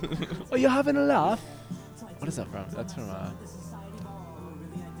 Oh, you're having a laugh? What is that from? That's from that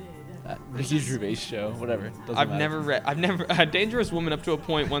Ricky Gervais show, whatever. I've never a dangerous woman up to a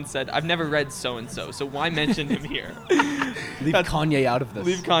point once said, I've never read so-and-so, so why mention him here? Leave Kanye out of this.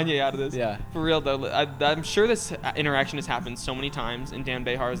 Leave Kanye out of this. Yeah. For real, though, I'm sure this interaction has happened so many times in Dan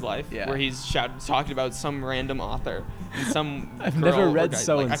Behar's life, where he's talking about some random author and some I've never read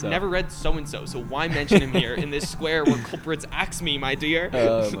so-and-so. I've never read so-and-so, so why mention him here in this square where culprits axe me, my dear?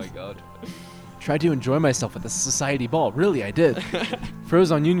 Oh, my God. Tried to enjoy myself at the society ball. Really, I did.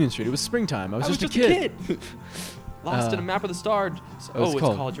 Froze on Union Street. It was springtime. I was just a kid. Lost in a map of the stars. It's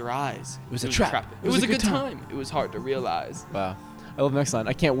called Your Eyes. It was a trap. It was a good time. It was hard to realize. Wow. I love the next line.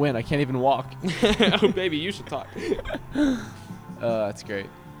 I can't win. I can't even walk. Oh, baby, you should talk. That's great.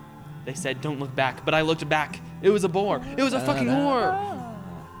 They said, don't look back, but I looked back. It was a boar. It was a fucking whore.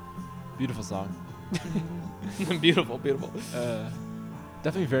 Beautiful song. Beautiful, beautiful.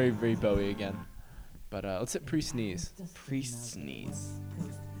 Definitely very, very Bowie again. But let's hit pre-sneeze. Pre-sneeze.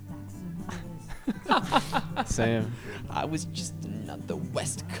 Same. I was just another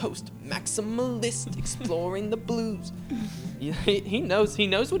West Coast maximalist exploring the blues. He knows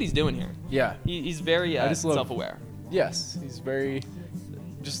what he's doing here. Yeah. He's very self-aware. Yes, he's very.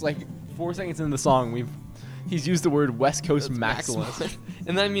 Just like 4 seconds into the song, he's used the word West Coast maximalist.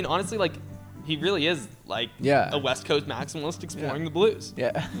 And then I mean, honestly, like he really is like a West Coast maximalist exploring the blues.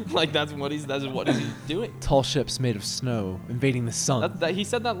 Yeah. Like that's what he's doing. Tall ships made of snow invading the sun. He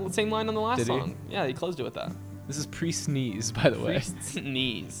said that same line on the last song. Yeah, he closed it with that. This is pre-sneeze, by the way.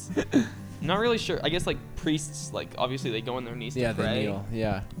 Pre-sneeze. Not really sure. I guess like priests, like obviously they go on their knees to pray. They kneel.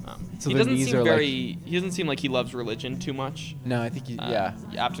 Yeah. So he doesn't seem he doesn't seem like he loves religion too much. No, I think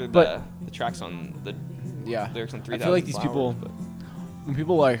After the tracks on the lyrics on 3,000. I feel like these people, when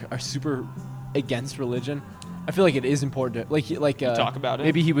people are super against religion, I feel like it is important to talk about it.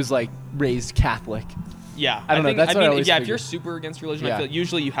 Maybe he was like raised Catholic. Yeah, I don't know. That's what I always if you're super against religion, I feel like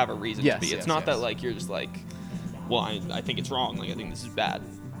usually you have a reason to be. It's not that like you're just like, well, I think it's wrong. Like I think this is bad.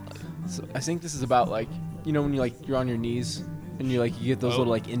 So I think this is about like, you know, when you're on your knees and you get those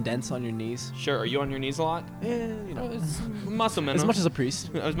little like indents on your knees. Sure. Are you on your knees a lot? You know, it's muscle menos. As much as a priest.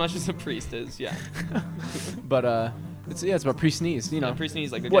 As much as a priest is, yeah. But it's about pre-sneeze. You know,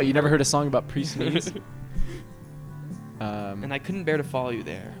 pre-sneeze. Like what? You never heard a song about pre-sneeze? And I couldn't bear to follow you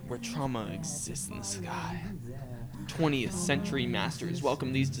there, where trauma exists in the sky. 20th century masters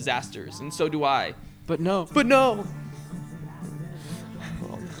welcome these disasters, and so do I. But no.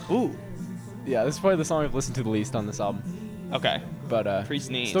 Ooh. Yeah, this is probably the song I've listened to the least on this album. Okay. But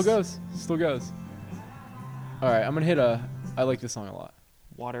pre-sneeze. Still goes. All right, I'm gonna hit I like this song a lot.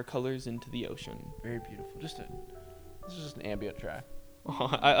 Watercolors into the ocean. Very beautiful. This is just an ambient track.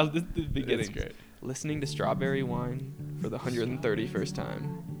 Oh, this is the beginning. It's great. Listening to Strawberry Wine for the 131st time.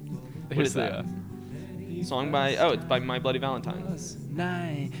 What is that? Song by it's by My Bloody Valentine.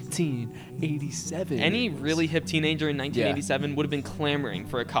 1987. Any really hip teenager in 1987 would have been clamoring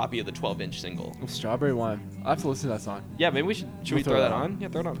for a copy of the 12-inch single. Strawberry Wine. I'll have to listen to that song. Yeah, maybe we should we throw that on? Yeah,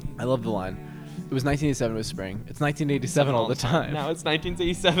 throw it on. I love the line. It was 1987, it was spring. It's 1987 all the time. Now it's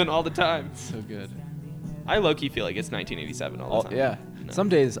 1987 all the time. So good. I low-key feel like it's 1987 all the time. Yeah. No. Some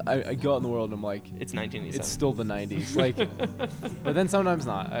days I go out in the world and I'm like, it's 1987. It's still the 90s. Like, but then sometimes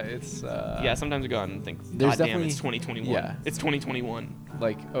not. Sometimes I go out and think, God damn, it's 2021. Yeah. It's 2021.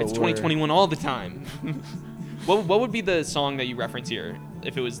 Like, it's 2021 all the time. What would be the song that you reference here?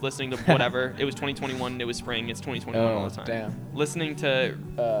 If it was listening to whatever, it was 2021, it was spring, it's 2021 all the time. Damn. Listening to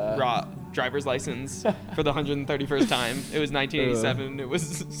Driver's License for the 131st time, it was 1987, it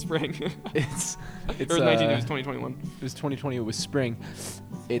was spring. It was 2021. It was 2020, it was spring.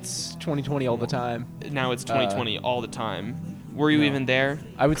 It's 2020 all the time. Now it's 2020 all the time. Were you even there?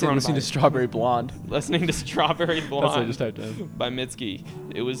 I would say listening to Strawberry Blonde. Listening to Strawberry Blonde. That's what I just typed in. By Mitski.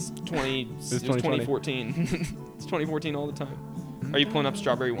 It was 2014. It's 2014 all the time. Are you pulling up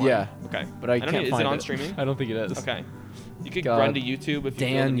Strawberry Wine? Yeah. Okay. But I can't find it. Is it on streaming? I don't think it is. Okay. You could run to YouTube if you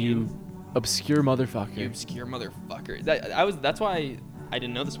feel the need. You obscure motherfucker. You obscure motherfucker. That's why I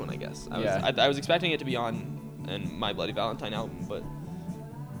didn't know this one, I guess. I was expecting it to be on My Bloody Valentine album, but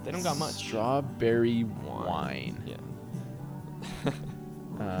they don't got much. Strawberry Wine. Yeah.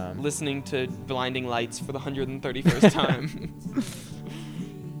 Listening to Blinding Lights for the 131st time.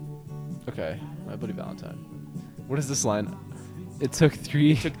 Okay, My Bloody Valentine. What is this line? It took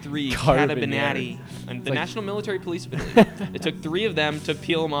three Carabinieri and the National Military Police of Italy. It took 3 of them to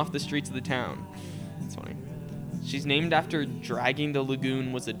peel him off the streets of the town. That's funny. She's named after dragging the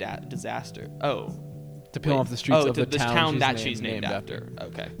lagoon was a disaster. Oh. To peel him off the streets of the town that she's named after.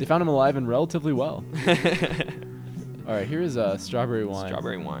 Okay. They found him alive and relatively well. All right, here is Strawberry Wine.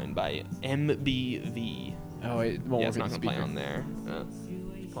 Strawberry Wine by MBV. Oh, it won't work. It's not going to play on there.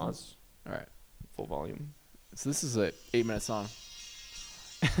 Pause. All right. Full volume. So this is a 8-minute song.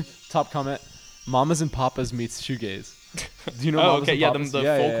 Top comment: Mamas and Papas meets shoegaze. Do you know? Mamas and Papas? The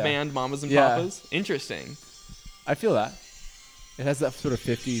folk band Mamas and Papas. Interesting. I feel that. It has that sort of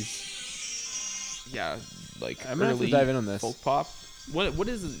 50s. Yeah, like I'm gonna have to dive in on this. Folk pop. What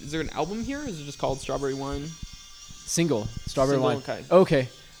is there an album here? Or is it just called Strawberry Wine? Single Strawberry Wine. Okay. Okay.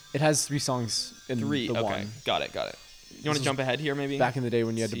 It has 3 songs in the one. Got it. You want to jump ahead here, maybe? Back in the day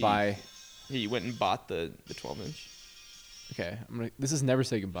when you had to buy. You went and bought the 12-inch. Okay, this is Never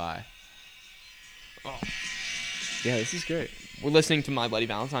Say Goodbye. Oh. Yeah, this is great. We're listening to My Bloody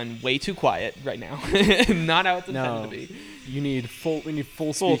Valentine way too quiet right now. Not how it's intended to be. We need full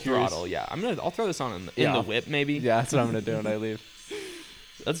throttle. Yeah, I'll throw this on in the whip maybe. Yeah, that's what I'm gonna do when I leave.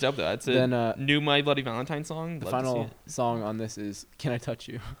 That's dope though. That's a new My Bloody Valentine song. The final song on this is "Can I Touch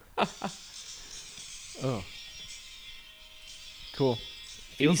You?" Oh, cool.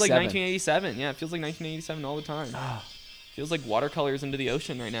 Feels like 1987. Yeah, it feels like 1987 all the time. Feels like watercolors into the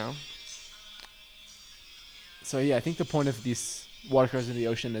ocean right now. So yeah, I think the point of these watercolors into the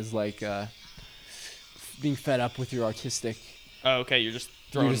ocean is like being fed up with your artistic. Oh, okay. You're just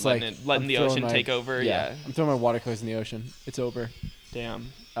letting the ocean take over. Yeah. I'm throwing my watercolors in the ocean. It's over.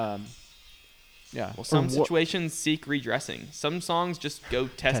 Damn. Yeah. Well, some situations seek redressing. Some songs just go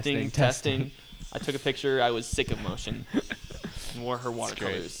testing. I took a picture. I was sick of motion. And wore her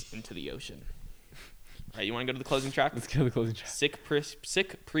watercolors into the ocean. All right, you want to go to the closing track? Let's go to the closing track. Sick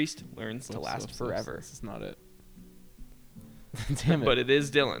priest learns to last forever. This is not it. Damn it. But it is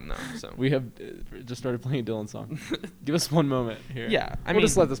Dylan, though. So we have just started playing a Dylan song. Give us one moment here. Yeah, we'll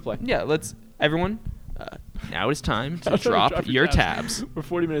just let this play. Yeah, everyone. Now it's time to drop your tabs. We're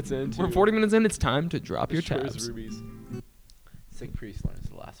 40 minutes in. We're 40 minutes in. It's time to drop your tabs. Rubies. Sick priest learns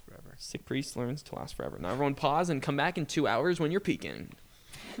to last forever. Sick priest learns to last forever. Now everyone pause and come back in 2 hours when you're peaking.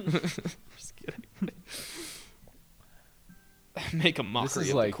 Just kidding. Make a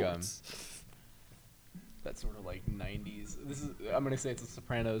mockery of the courts. That sort of like 90s. I'm gonna say it's a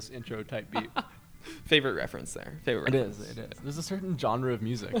Sopranos intro type beat. Favorite reference there. It is. There's a certain genre of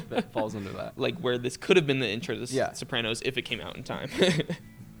music that falls under that. Like where this could have been the intro to Sopranos if it came out in time.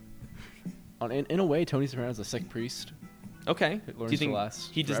 In a way, Tony Soprano's a sick priest. Okay. Do you think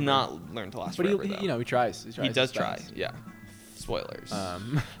he does not learn to last forever, but he tries. He does try. Yeah. Spoilers.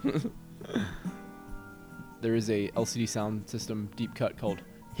 There is a LCD sound system deep cut called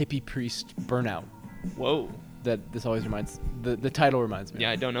Hippie Priest Burnout. Whoa. That this always reminds the title reminds me.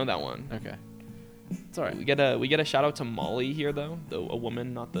 Yeah, I don't know that one. Okay. It's all right. We get a shout out to Molly here though, a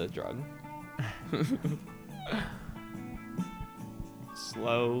woman, not the drug.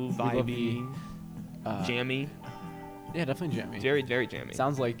 Slow, vibey, jammy. Yeah, definitely jammy. Very, very jammy.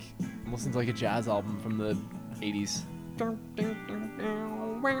 Sounds like a jazz album from the 80s.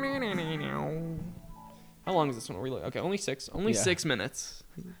 How long is this one? Okay, only 6 minutes.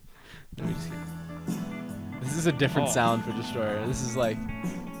 This is a different sound for Destroyer. This is like,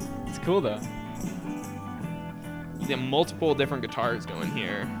 it's cool though. You get multiple different guitars going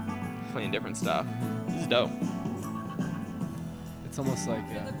here, playing different stuff. This is dope. It's almost like,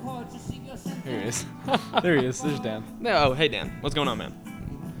 here he is. There he is. There's Dan. Oh, hey Dan. What's going on, man?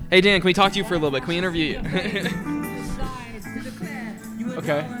 Hey Dan, can we talk to you for a little bit? Can we interview you?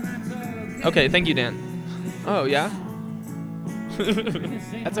 Okay. Okay, thank you, Dan. Oh, yeah?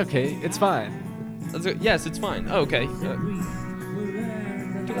 That's okay. It's fine. Yes, it's fine. Oh, okay.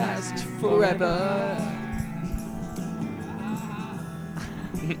 To last forever.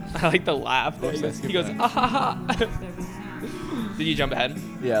 I like the laugh. He goes, ah ha ha. Did you jump ahead?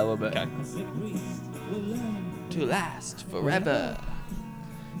 Yeah, a little bit. Okay. To last forever.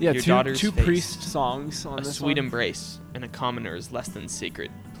 Yeah, two priest songs on this one. A sweet embrace in a commoner's less than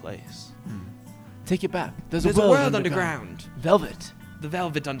sacred place. Take it back. There's a world underground. Velvet. The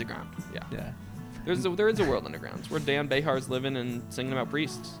velvet underground. Yeah. Yeah. There is a world underground. It's where Dan Behar's living and singing about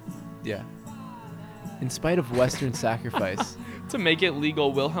priests. Yeah. In spite of Western sacrifice. To make it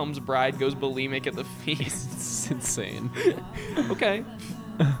legal, Wilhelm's bride goes bulimic at the feast. It's insane. Okay.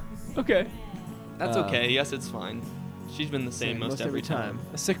 Okay. That's okay. Yes, it's fine. She's been the same most every time.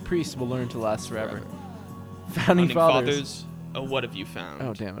 A sick priest will learn to last forever. Founding fathers. Oh, what have you found?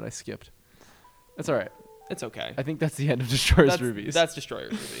 Oh, damn it. I skipped. That's all right. It's okay. I think that's the end of Destroyer's Rubies. That's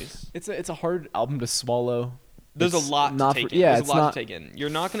Destroyer's Rubies. It's a hard album to swallow. There's a lot to take in. Yeah, There's a lot to take in. You're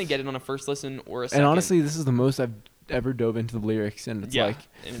not going to get it on a first listen or a second. And honestly, this is the most I've ever dove into the lyrics, and it's like,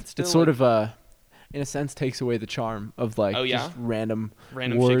 and it's still sort of in a sense takes away the charm of like just random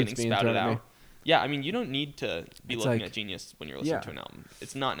shit words getting being spouted thrown at me. out. Yeah, I mean, you don't need to be looking at Genius when you're listening to an album.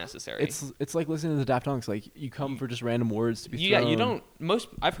 It's not necessary. It's like listening to the Daft Punks. Like, you come for just random words to be thrown. Yeah, you don't.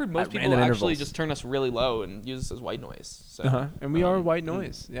 I've heard most people actually just turn us really low and use this as white noise. So, and we are white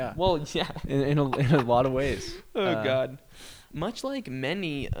noise. Yeah. Well, yeah. in a lot of ways. Oh God. Much like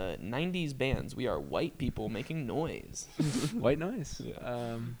many 90s bands, we are white people making noise. White noise.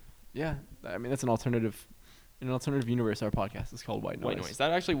 Yeah. Yeah. I mean, that's an alternative. In an alternative universe, our podcast is called White Noise. White Noise. That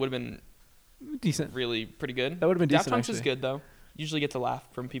actually would have been decent. Really pretty good. That would have been decent. Daft Punk is good though. Usually get to laugh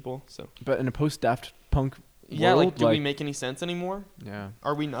from people. So. But in a post Daft Punk yeah, world, like, do we make any sense anymore? Yeah.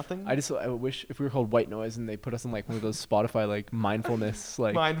 Are we nothing? I wish if we were called White Noise and they put us in like one of those Spotify like mindfulness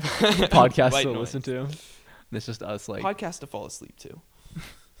like podcasts to listen to. And it's just us like podcasts to fall asleep to.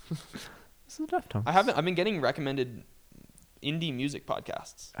 This is Daft Hunks. I've been getting recommended indie music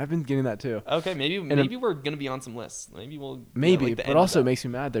podcasts. I've been getting that too. Okay, maybe we're gonna be on some lists. Maybe we'll. But also it makes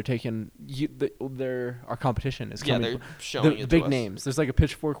me mad. They're taking our competition is coming. Yeah, they're showing the big names. There's like a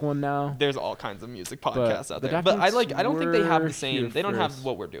Pitchfork one now. There's all kinds of music podcasts out there. But I don't think they have the same. They don't have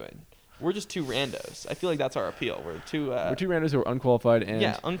what we're doing. We're just two randos. I feel like that's our appeal. We're two randos who are unqualified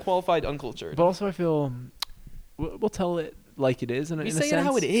and unqualified, uncultured. But also I feel we'll tell it like it is. We say it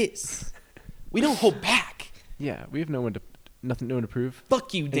how it is. We don't hold back. Yeah, we have no one to prove.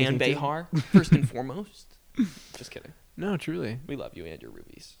 Fuck you, Dan Behar. First and foremost. Just kidding. No, truly. We love you and your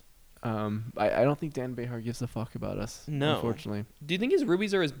Rubies. I don't think Dan Behar gives a fuck about us. No. Unfortunately. Do you think his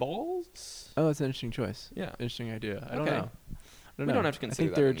Rubies are his balls? Oh, that's an interesting choice. Yeah. Interesting idea. I don't know. We don't have to consider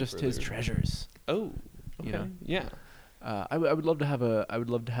that. I think they're just his treasures. Oh. Okay. You know? Yeah. I would love to have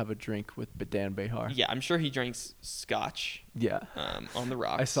a drink with Dan Behar. Yeah, I'm sure he drinks scotch. Yeah. On the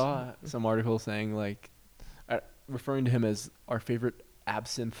rocks. I saw some article saying referring to him as our favorite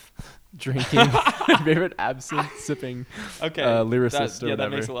absinthe drinking, favorite absinthe sipping lyricist or whatever.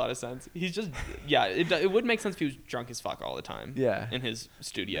 That makes a lot of sense. He's just it would make sense if he was drunk as fuck all the time. Yeah. In his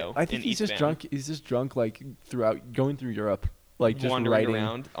studio. I think he's just drunk. He's just drunk like going through Europe. Like just wandering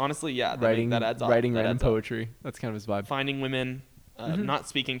around. Honestly, yeah. That adds up. Writing random poetry. That's kind of his vibe. Finding women, not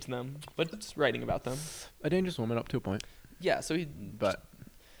speaking to them, but just writing about them. A dangerous woman up to a point. Yeah, so But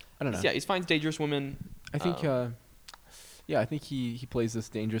I don't know. Yeah, he finds dangerous women. I think I think he plays this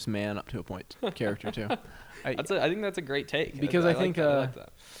dangerous man up to a point character too. I think that's a great take. Because I think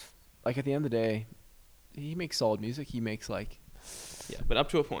like at the end of the day, he makes solid music. He makes but up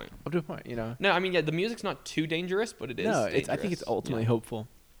to a point. Up to a point, you know. No, I mean, the music's not too dangerous, but it is. No, I think it's ultimately hopeful.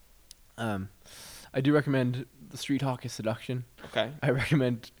 I do recommend The Street Hawk is Seduction. Okay. I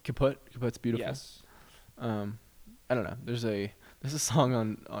recommend Kaput. Kaput's beautiful. Yes. I don't know. There's a song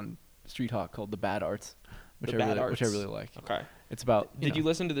on Street Hawk called The Bad Arts, which I really like. Okay. It's about. Did you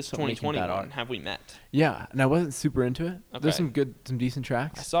listen to this 2020 one? Have We Met? Yeah, and I wasn't super into it. Okay. There's some decent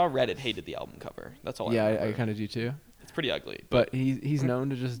tracks. I saw Reddit hated the album cover. That's all. I kind of do too. It's pretty ugly. But he's known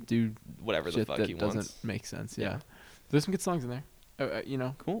to just do whatever the fuck he wants. Doesn't make sense. Yeah. There's some good songs in there.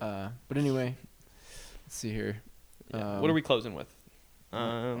 Cool. But anyway, let's see here. What are we closing with? What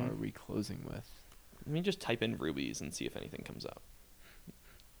are we closing with? Let me just type in Rubies and see if anything comes up.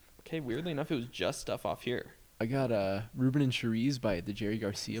 Okay, weirdly enough, it was just stuff off here. I got Ruben and Cherise by the Jerry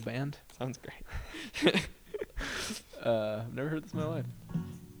Garcia Band. Sounds great. I've never heard this in my life.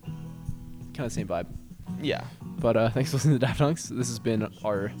 Kind of the same vibe. Yeah. But thanks for listening to Daft Hunks. This has been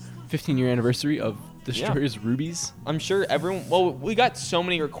our 15-year anniversary of Destroyer's Rubies. I'm sure everyone... Well, we got so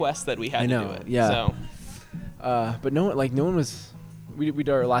many requests that we had to do it. Yeah. So. But no one was... We did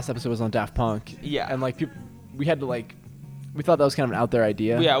our last episode was on Daft Punk. Yeah. And we had to we thought that was kind of an out there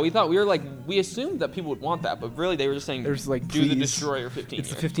idea. Yeah, we assumed that people would want that, but really they were just saying, do the Destroyer 15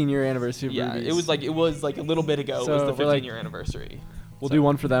 It's the 15-year anniversary of Rubies. It was a little bit ago. So it was the 15-year anniversary. We'll do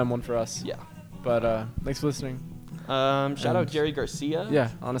one for them, one for us. Yeah. But thanks for listening. Shout out Jerry Garcia. Yeah,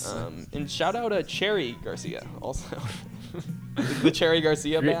 honestly. And shout out Cherry Garcia also. The Cherry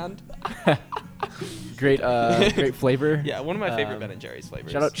Garcia Band. Great flavor. Yeah, one of my favorite Ben and Jerry's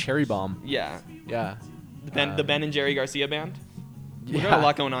flavors. Shout out Cherry Bomb. Yeah. Yeah. The Ben and Jerry Garcia Band. We've got a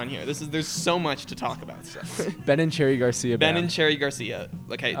lot going on here. There's so much to talk about. So. Ben and Cherry Garcia Band. Ben and Cherry Garcia.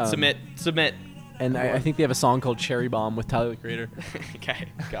 Okay, submit. And I think they have a song called Cherry Bomb with Tyler the Creator. Okay,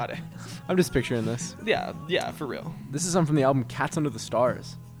 got it. I'm just picturing this. Yeah, for real. This is something from the album Cats Under the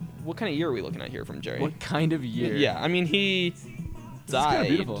Stars. What kind of year are we looking at here from Jerry? What kind of year? Yeah, I mean, he died.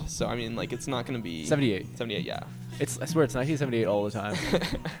 Beautiful. So, I mean, it's not going to be... 78. 78, yeah. I swear, it's 1978 all the time.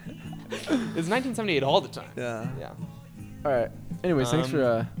 It's 1978 all the time. Yeah. Yeah. All right. Anyways, thanks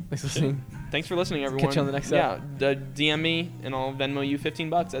for listening. Thanks for listening, everyone. Catch you on the next episode. Yeah, DM me, and I'll Venmo you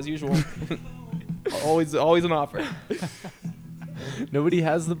 $15 as usual. always an offer. Nobody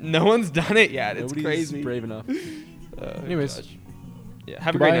has No one's done it yet. It's Nobody's crazy. Brave enough. Anyways. Gosh. Yeah.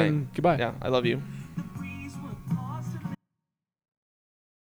 Have a great night. Goodbye. Yeah. I love you.